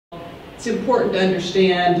It's important to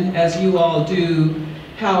understand, as you all do,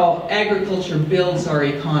 how agriculture builds our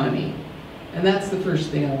economy. And that's the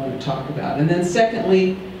first thing I want to talk about. And then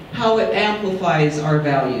secondly, how it amplifies our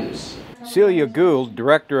values. Celia Gould,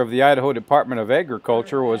 director of the Idaho Department of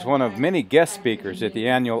Agriculture, was one of many guest speakers at the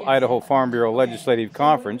annual Idaho Farm Bureau Legislative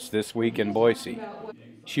Conference this week in Boise.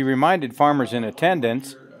 She reminded farmers in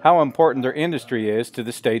attendance how important their industry is to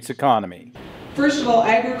the state's economy. First of all,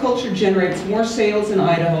 agriculture generates more sales in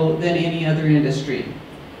Idaho than any other industry.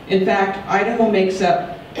 In fact, ag makes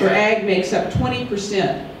up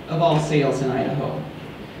 20% of all sales in Idaho.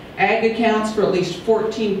 Ag accounts for at least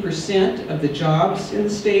 14% of the jobs in the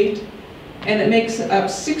state, and it makes up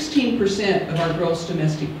 16% of our gross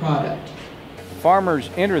domestic product. Farmers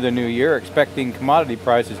enter the new year expecting commodity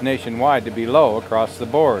prices nationwide to be low across the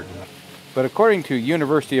board. But according to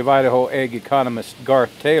University of Idaho ag economist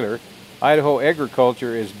Garth Taylor, Idaho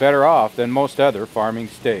agriculture is better off than most other farming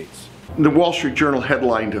states. The Wall Street Journal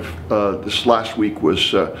headline of this last week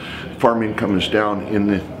was farm income is down, in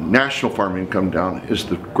the national farm income down is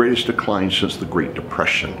the greatest decline since the Great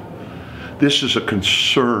Depression. This is a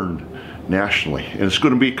concern nationally, and it's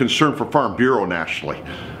going to be a concern for Farm Bureau nationally.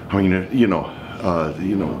 I mean,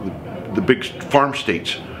 the big farm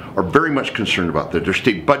states are very much concerned about that. Their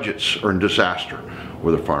state budgets are in disaster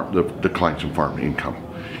with the declines in farm income.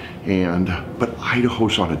 But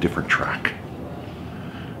Idaho's on a different track.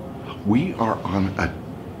 We are on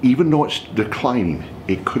even though it's declining,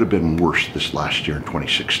 it could have been worse this last year in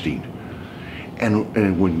 2016.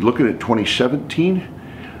 And when looking at 2017,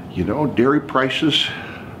 dairy prices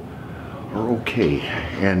are okay.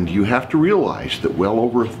 And you have to realize that well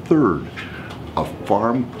over a third of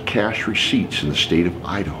farm cash receipts in the state of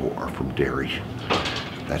Idaho are from dairy.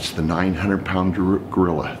 That's the 900-pound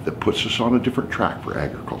gorilla that puts us on a different track for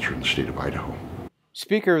agriculture in the state of Idaho.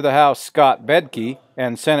 Speaker of the House Scott Bedke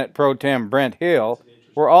and Senate Pro Tem Brent Hill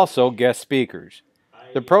were also guest speakers.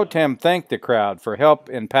 The Pro Tem thanked the crowd for help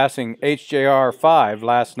in passing H.J.R. 5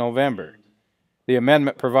 last November. The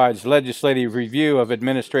amendment provides legislative review of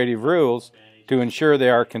administrative rules to ensure they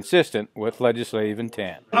are consistent with legislative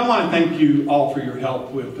intent. I want to thank you all for your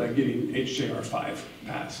help with getting H.J.R. 5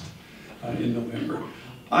 passed in November.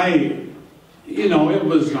 It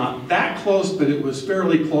was not that close, but it was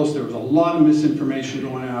fairly close. There was a lot of misinformation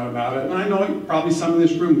going out about it, and I know probably some in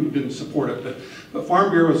this room didn't support it, but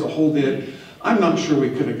Farm Bureau as a whole did. I'm not sure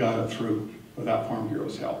we could have got it through without Farm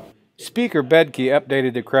Bureau's help. Speaker Bedke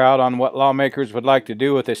updated the crowd on what lawmakers would like to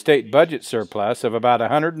do with a state budget surplus of about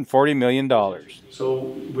 $140 million.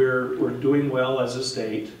 So we're doing well as a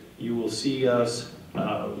state. You will see us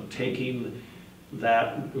taking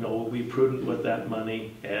that, we'll be prudent with that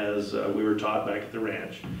money as we were taught back at the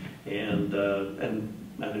ranch, and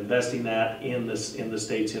investing that in the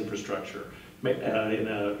state's infrastructure in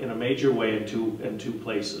a major way in two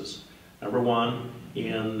places. Number one,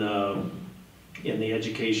 in the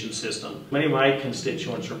education system. Many of my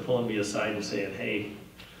constituents are pulling me aside and saying, hey,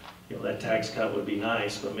 that tax cut would be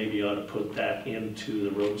nice, but maybe you ought to put that into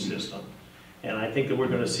the road system. And I think that we're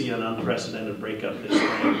going to see an unprecedented breakup this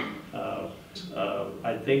spring.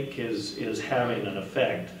 I think is having an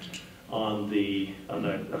effect on the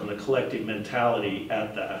collective mentality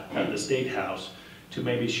at the State House to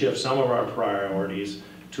maybe shift some of our priorities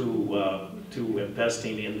to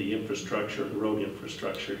investing in the infrastructure, the road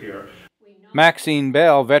infrastructure here. Maxine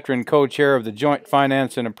Bell, veteran co-chair of the Joint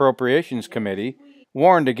Finance and Appropriations Committee,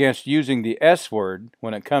 warned against using the S word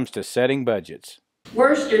when it comes to setting budgets.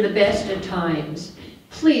 Worst are the best at times.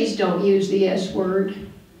 Please don't use the S word.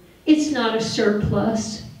 It's not a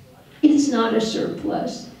surplus. It's not a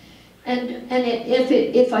surplus. And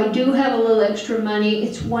if I do have a little extra money,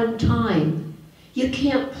 it's one time. You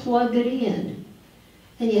can't plug it in.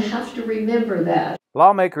 And you have to remember that.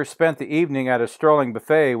 Lawmakers spent the evening at a strolling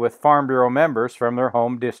buffet with Farm Bureau members from their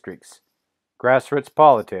home districts. Grassroots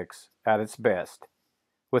politics at its best.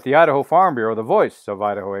 With the Idaho Farm Bureau, the voice of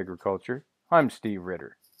Idaho agriculture, I'm Steve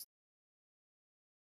Ritter.